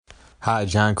Hi,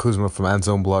 Jon Kuzma from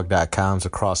EndZoneBlog.com's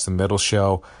Across the Middle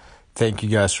show. Thank you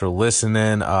guys for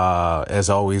listening. As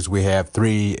always, we have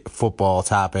 3 football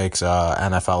topics,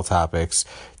 NFL topics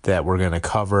that we're going to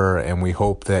cover, and we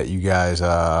hope that you guys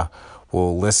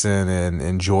will listen and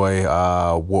enjoy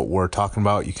what we're talking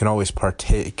about. You can always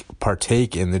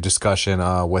partake in the discussion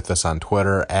with us on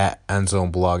Twitter at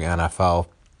EndZoneBlogNFL.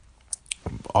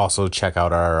 Also, check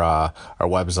out our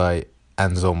website,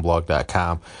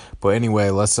 EndZoneBlog.com. But anyway,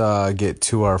 let's get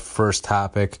to our first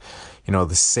topic. You know,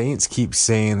 the Saints keep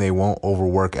saying they won't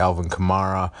overwork Alvin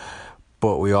Kamara,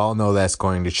 but we all know that's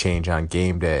going to change on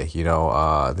game day. You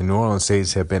know, the New Orleans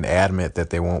Saints have been adamant that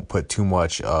they won't put too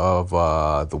much of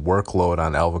the workload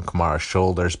on Alvin Kamara's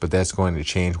shoulders, but that's going to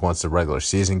change once the regular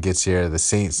season gets here. The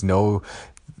Saints know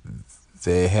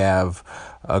they have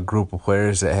a group of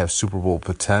players that have Super Bowl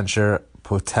potential.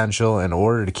 In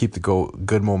order to keep the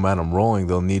good momentum rolling,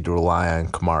 they'll need to rely on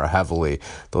Kamara heavily.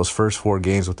 Those first 4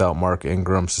 games without Mark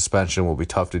Ingram's suspension will be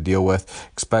tough to deal with.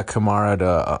 Expect Kamara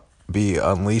to be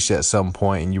unleashed at some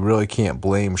point, and you really can't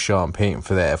blame Sean Payton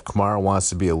for that. If Kamara wants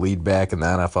to be a lead back in the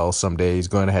NFL someday, he's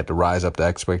going to have to rise up to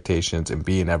expectations and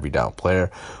be an every down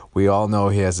player. We all know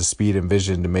he has the speed and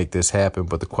vision to make this happen,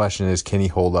 but the question is, can he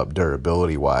hold up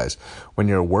durability-wise? When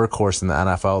you're a workhorse in the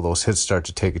NFL, those hits start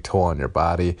to take a toll on your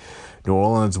body. New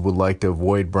Orleans would like to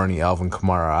avoid burning Alvin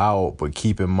Kamara out, but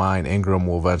keep in mind Ingram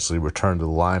will eventually return to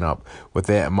the lineup. With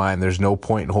that in mind, there's no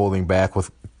point in holding back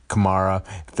with Kamara.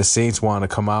 If the Saints want to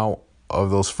come out of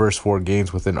those first 4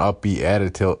 games with an upbeat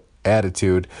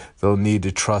attitude, they'll need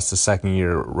to trust the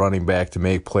second-year running back to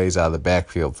make plays out of the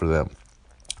backfield for them.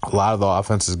 A lot of the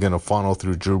offense is going to funnel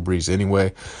through Drew Brees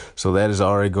anyway, so that is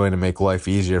already going to make life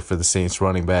easier for the Saints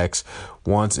running backs.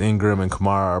 Once Ingram and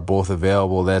Kamara are both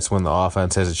available, that's when the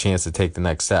offense has a chance to take the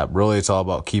next step. Really, it's all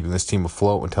about keeping this team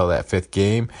afloat until that 5th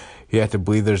game. You have to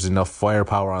believe there's enough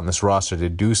firepower on this roster to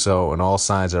do so, and all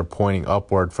signs are pointing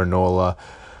upward for Nola,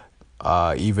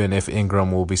 even if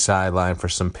Ingram will be sidelined for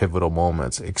some pivotal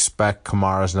moments. Expect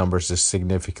Kamara's numbers to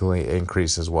significantly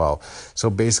increase as well. So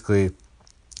basically,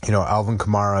 you know, Alvin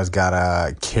Kamara has got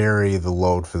to carry the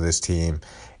load for this team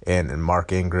in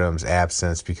Mark Ingram's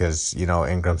absence because, you know,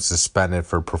 Ingram's suspended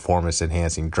for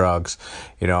performance-enhancing drugs.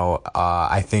 You know,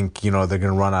 I think, you know, they're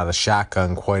going to run out of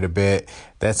shotgun quite a bit.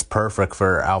 That's perfect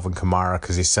for Alvin Kamara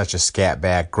because he's such a scat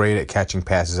back, great at catching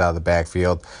passes out of the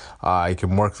backfield. He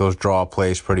can work those draw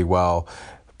plays pretty well.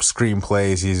 Screen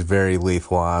plays he's very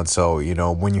lethal on. So, you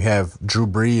know, when you have Drew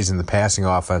Brees in the passing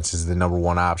offense is the number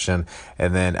 1 option,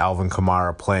 and then Alvin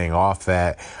Kamara playing off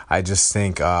that, I just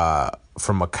think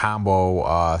from a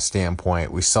combo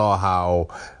standpoint, we saw how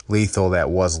lethal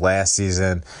that was last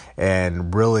season,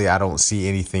 and really I don't see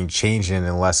anything changing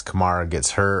unless Kamara gets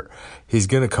hurt. He's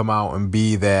going to come out and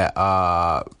be that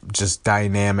just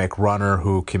dynamic runner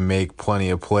who can make plenty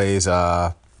of plays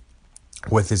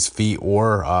with his feet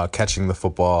or catching the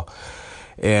football.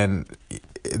 And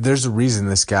there's a reason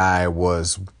this guy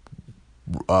was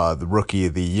the rookie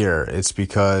of the year. It's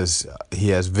because he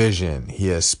has vision, he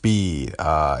has speed,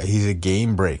 he's a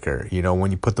game breaker. You know, when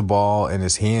you put the ball in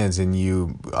his hands and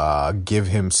you give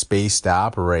him space to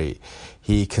operate,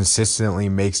 he consistently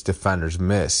makes defenders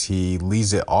miss. He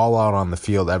leaves it all out on the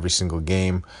field every single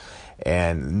game.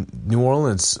 And New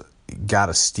Orleans got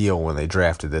a steal when they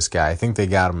drafted this guy. I think they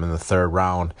got him in the 3rd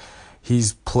round.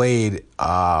 He's played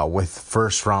with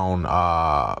first-round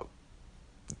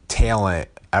talent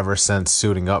ever since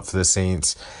suiting up for the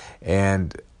Saints,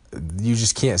 and you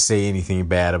just can't say anything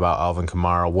bad about Alvin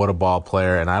Kamara. What a ball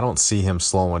player, and I don't see him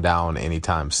slowing down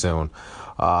anytime soon.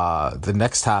 The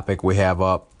next topic we have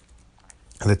up,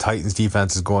 the Titans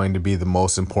defense is going to be the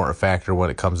most important factor when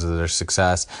it comes to their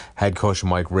success. Head coach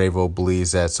Mike Vrabel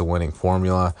believes that's a winning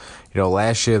formula. You know,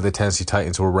 last year the Tennessee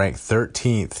Titans were ranked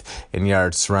 13th in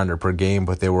yards surrender per game,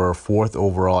 but they were 4th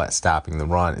overall at stopping the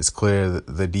run. It's clear that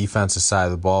the defensive side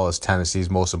of the ball is Tennessee's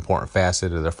most important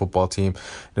facet of their football team.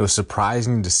 It was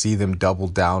surprising to see them double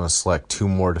down and select 2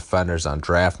 more defenders on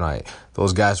draft night.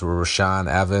 Those guys were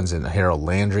Rashaan Evans and Harold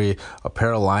Landry, a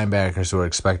pair of linebackers who are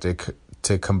expected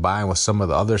to combine with some of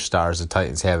the other stars the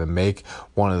Titans have and make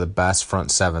one of the best front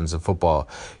sevens in football.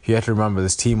 You have to remember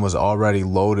this team was already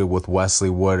loaded with Wesley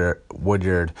Woodyard,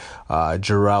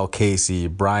 Jarrell Casey,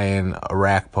 Brian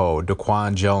Arakpo,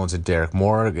 Daquan Jones, and Derek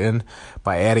Morgan.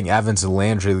 By adding Evans and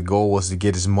Landry, the goal was to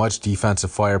get as much defensive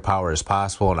firepower as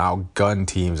possible and outgun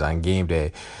teams on game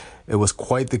day. it was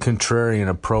quite the contrarian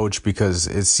approach because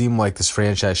it seemed like this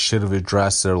franchise should have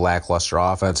addressed their lackluster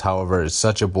offense. However, it's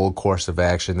such a bold course of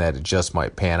action that it just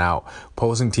might pan out.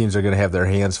 Opposing teams are going to have their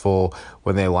hands full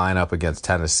when they line up against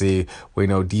Tennessee. We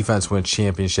know defense wins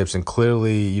championships, and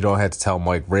clearly you don't have to tell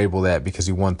Mike Vrabel that because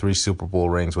he won 3 Super Bowl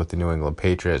rings with the New England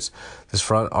Patriots. This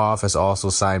front office also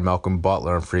signed Malcolm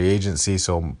Butler in free agency,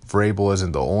 so Vrabel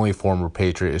isn't the only former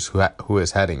Patriot who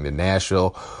is heading to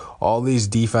Nashville. All these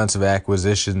defensive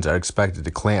acquisitions are expected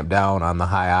to clamp down on the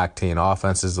high-octane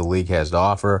offenses the league has to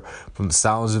offer. From the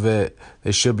sounds of it,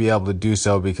 they should be able to do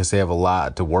so because they have a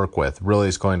lot to work with. Really,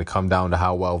 it's going to come down to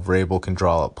how well Vrabel can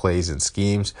draw up plays and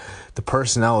schemes. The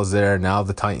personnel is there. Now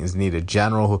the Titans need a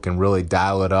general who can really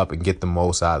dial it up and get the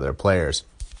most out of their players.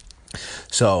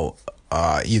 So,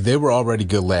 they were already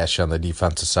good last year on the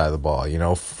defensive side of the ball. You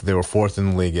know, they were 4th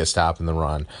in the league at stopping the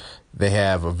run. They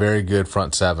have a very good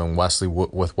front seven,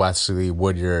 with Wesley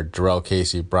Woodyard, Darrell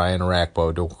Casey, Brian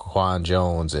Arakpo, Daquan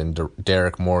Jones, and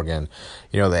Derek Morgan.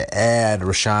 You know, they add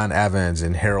Rashaan Evans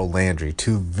and Harold Landry,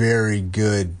 2 very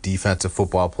good defensive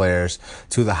football players,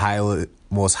 2 of the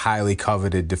most highly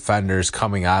coveted defenders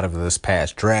coming out of this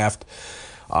past draft.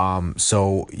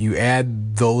 So you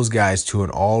add those guys to an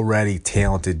already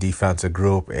talented defensive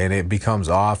group, and it becomes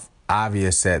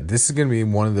obvious that this is going to be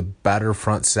one of the better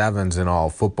front sevens in all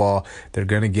football. They're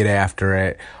going to get after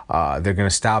it. They're going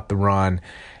to stop the run.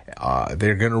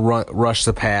 They're going to rush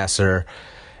the passer,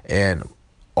 and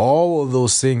all of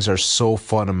those things are so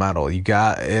fundamental.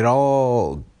 It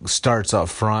all starts up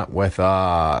front with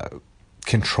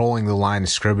controlling the line of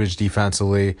scrimmage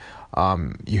defensively.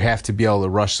 You have to be able to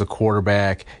rush the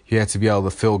quarterback. You have to be able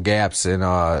to fill gaps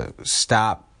and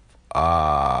stop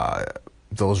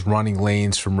those running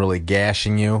lanes from really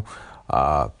gashing you.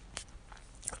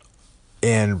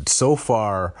 And so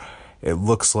far, it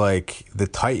looks like the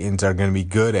Titans are going to be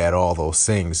good at all those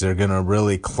things. They're going to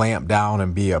really clamp down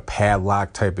and be a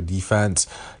padlock type of defense,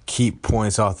 keep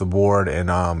points off the board,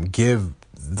 and give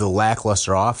the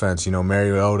lackluster offense. You know,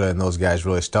 Mariota and those guys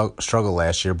really struggled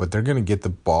last year, but they're going to get the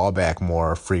ball back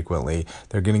more frequently.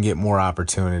 They're going to get more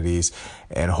opportunities,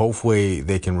 and hopefully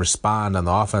they can respond on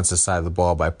the offensive side of the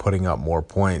ball by putting up more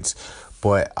points.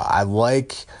 But I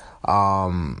like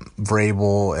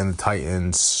Vrabel and the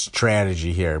Titans'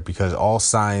 strategy here because all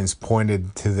signs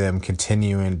pointed to them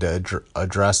continuing to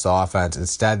address the offense.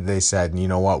 Instead, they said, you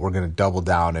know what, we're going to double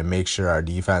down and make sure our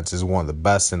defense is one of the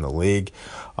best in the league.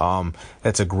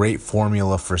 That's a great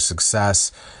formula for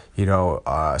success. You know,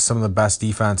 some of the best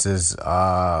defenses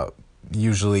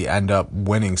usually end up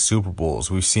winning Super Bowls.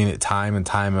 We've seen it time and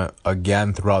time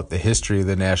again throughout the history of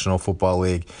the National Football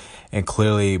League. And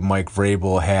clearly Mike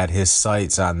Vrabel had his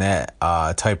sights on that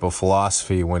type of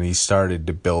philosophy when he started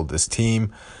to build this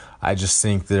team. I just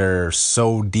think they're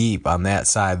so deep on that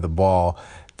side of the ball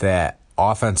that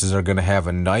offenses are going to have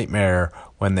a nightmare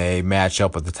when they match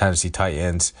up with the Tennessee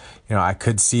Titans. You know, I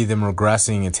could see them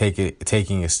regressing and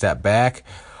taking a step back.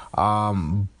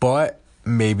 But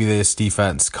maybe this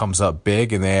defense comes up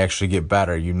big and they actually get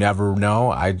better. You never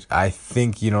know. I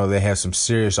think, you know, they have some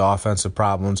serious offensive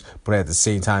problems, but at the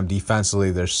same time,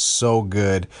 defensively, they're so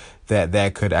good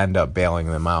that could end up bailing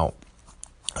them out.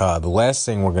 The last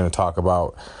thing we're going to talk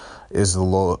about is the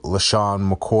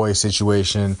LeSean McCoy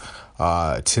situation.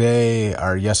 Today,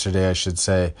 or yesterday, I should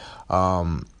say,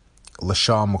 LeSean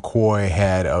McCoy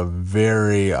had a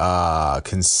very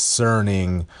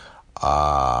concerning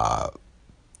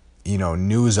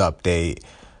news update.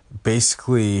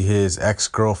 Basically, his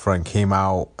ex-girlfriend came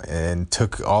out and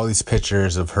took all these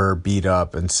pictures of her beat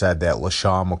up and said that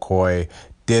LeSean McCoy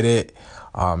did it.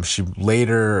 She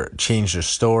later changed her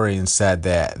story and said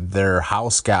that their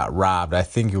house got robbed. I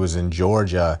think it was in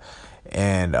Georgia,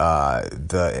 and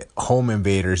the home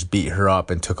invaders beat her up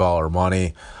and took all her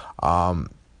money.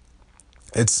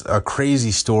 It's a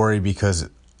crazy story because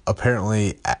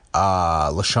apparently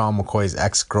LeSean McCoy's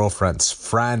ex-girlfriend's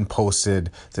friend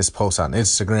posted this post on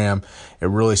Instagram. It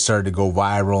really started to go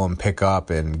viral and pick up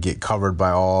and get covered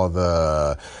by all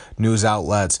the news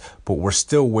outlets, but we're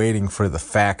still waiting for the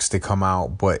facts to come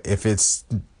out. But if it's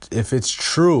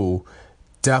true,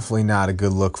 definitely not a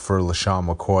good look for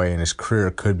LeSean McCoy, and his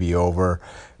career could be over.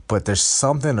 But there's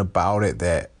something about it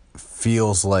that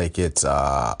feels like it's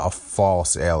a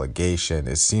false allegation.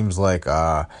 It seems like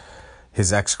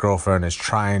his ex-girlfriend is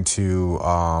trying to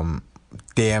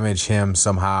damage him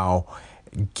somehow,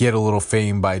 get a little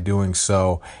fame by doing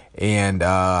so, and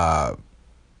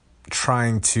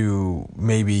trying to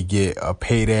maybe get a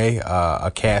payday,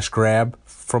 a cash grab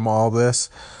from all this.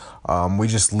 We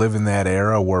just live in that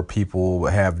era where people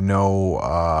have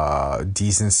no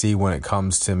decency when it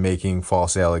comes to making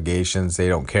false allegations. They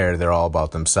don't care. They're all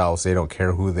about themselves. They don't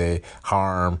care who they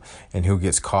harm and who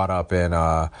gets caught up in,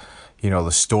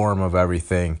 the storm of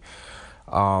everything.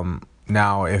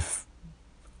 Now, if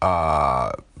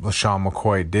LeSean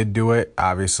McCoy did do it,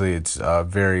 obviously it's a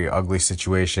very ugly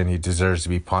situation. He deserves to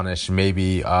be punished.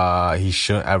 Maybe he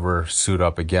shouldn't ever suit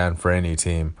up again for any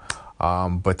team.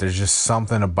 But there's just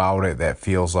something about it that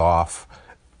feels off.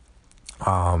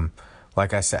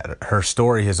 Like I said, her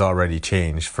story has already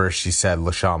changed. First she said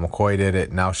LeSean McCoy did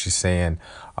it. Now she's saying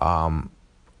some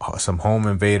home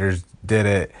invaders did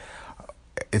it.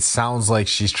 It sounds like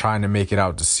she's trying to make it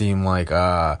out to seem like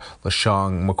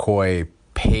LeSean McCoy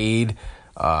paid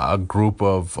a group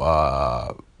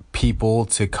of people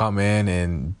to come in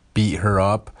and beat her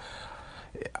up.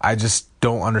 I just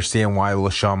don't understand why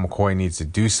LeSean McCoy needs to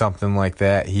do something like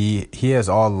that. He has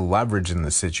all the leverage in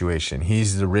the situation.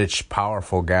 He's the rich,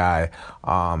 powerful guy.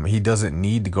 He doesn't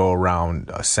need to go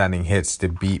around sending hits to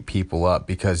beat people up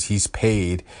because he's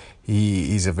paid.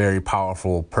 He's a very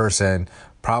powerful person,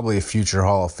 probably a future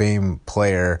Hall of Fame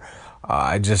player.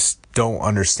 I just don't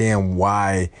understand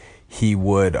why he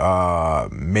would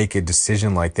make a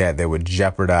decision like that would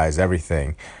jeopardize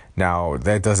everything. Now,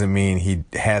 that doesn't mean he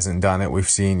hasn't done it. We've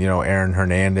seen, Aaron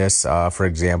Hernandez, for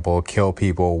example, kill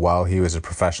people while he was a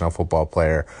professional football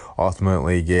player,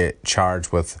 ultimately get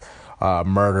charged with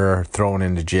murder, thrown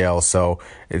into jail. So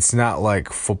it's not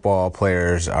like football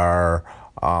players are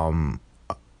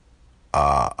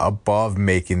above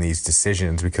making these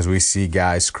decisions, because we see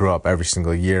guys screw up every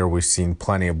single year. We've seen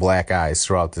plenty of black eyes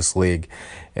throughout this league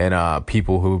and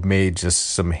people who've made just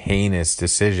some heinous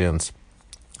decisions.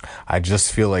 I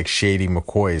just feel like Shady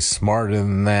McCoy is smarter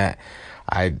than that.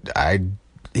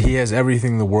 He has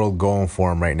everything in the world going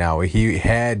for him right now. He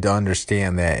had to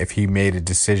understand that if he made a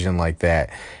decision like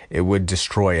that, it would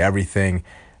destroy everything.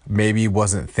 Maybe he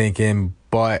wasn't thinking,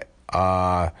 but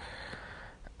I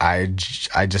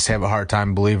just have a hard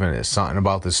time believing it. Something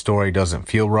about this story doesn't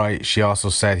feel right. She also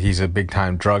said he's a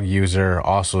big-time drug user,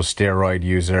 also a steroid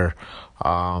user.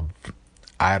 I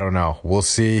don't know. We'll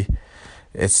see.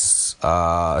 It's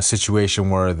a situation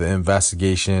where the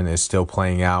investigation is still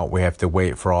playing out. We have to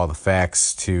wait for all the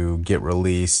facts to get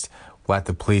released, let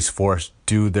the police force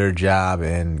do their job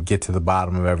and get to the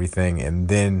bottom of everything, and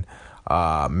then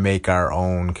make our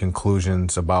own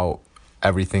conclusions about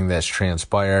everything that's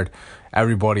transpired.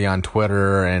 Everybody on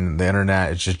Twitter and the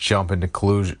internet is just jumping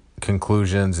to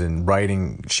conclusions and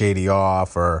writing Shady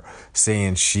off or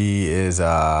saying she is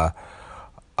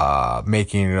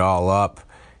making it all up.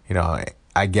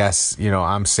 I guess,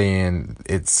 I'm saying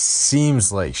it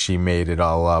seems like she made it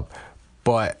all up,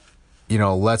 but,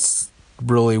 let's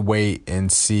really wait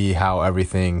and see how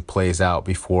everything plays out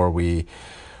before we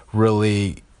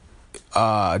really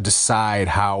decide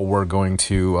how we're going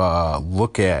to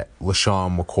look at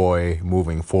LeSean McCoy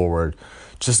moving forward.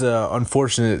 Just an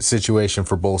unfortunate situation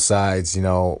for both sides,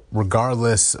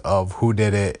 regardless of who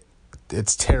did it.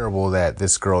 It's terrible that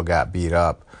this girl got beat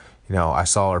up. I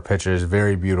saw her pictures,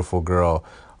 very beautiful girl.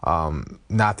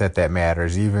 Not that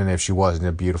matters. Even if she wasn't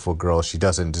a beautiful girl, she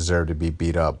doesn't deserve to be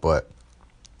beat up. But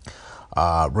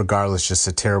regardless, just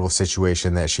a terrible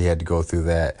situation that she had to go through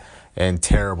that. And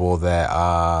terrible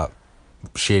that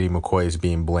Shady McCoy is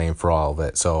being blamed for all of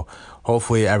it. So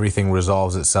hopefully everything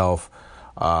resolves itself.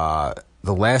 The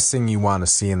last thing you want to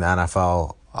see in the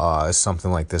NFL is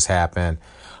something like this happen.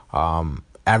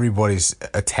 Everybody's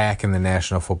attacking the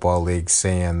National Football League,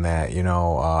 saying that,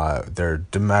 they're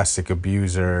domestic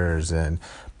abusers and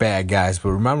bad guys.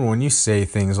 But remember, when you say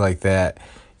things like that,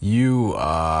 you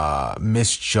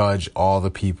misjudge all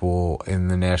the people in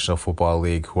the National Football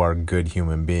League who are good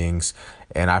human beings.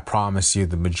 And I promise you,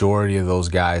 the majority of those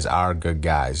guys are good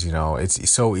guys. It's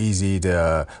so easy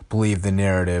to believe the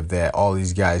narrative that all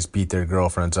these guys beat their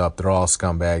girlfriends up. They're all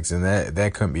scumbags. And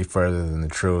that couldn't be further than the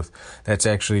truth. That's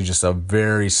actually just a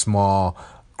very small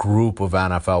group of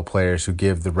NFL players who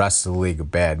give the rest of the league a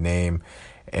bad name.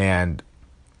 And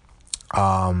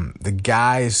the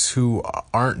guys who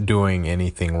aren't doing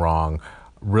anything wrong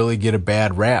really get a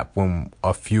bad rap when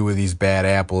a few of these bad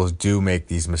apples do make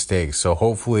these mistakes. So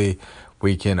hopefully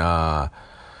we can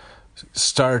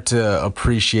start to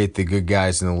appreciate the good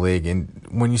guys in the league. And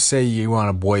when you say you want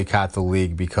to boycott the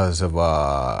league because of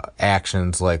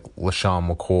actions like LeSean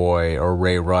McCoy or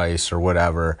Ray Rice or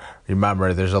whatever,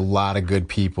 remember, there's a lot of good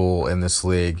people in this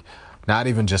league. Not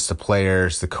even just the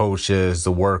players, the coaches,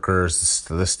 the workers,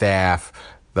 the staff,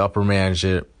 the upper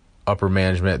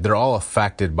management. They're all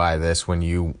affected by this when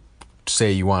you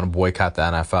say you want to boycott the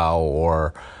NFL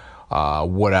or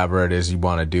whatever it is you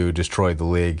want to do, destroy the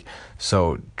league.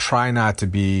 So try not to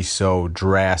be so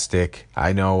drastic.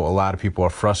 I know a lot of people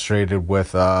are frustrated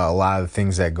with a lot of the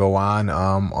things that go on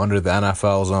under the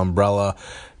NFL's umbrella,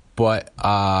 but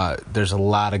there's a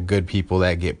lot of good people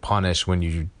that get punished when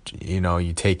you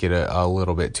take it a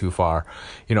little bit too far.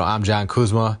 I'm Jon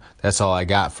Kuzma. That's all I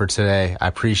got for today. I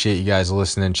appreciate you guys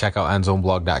listening. Check out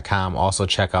endzoneblog.com. Also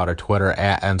check out our Twitter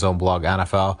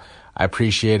 @EndzoneBlogNFL. I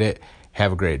appreciate it.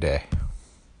 Have a great day.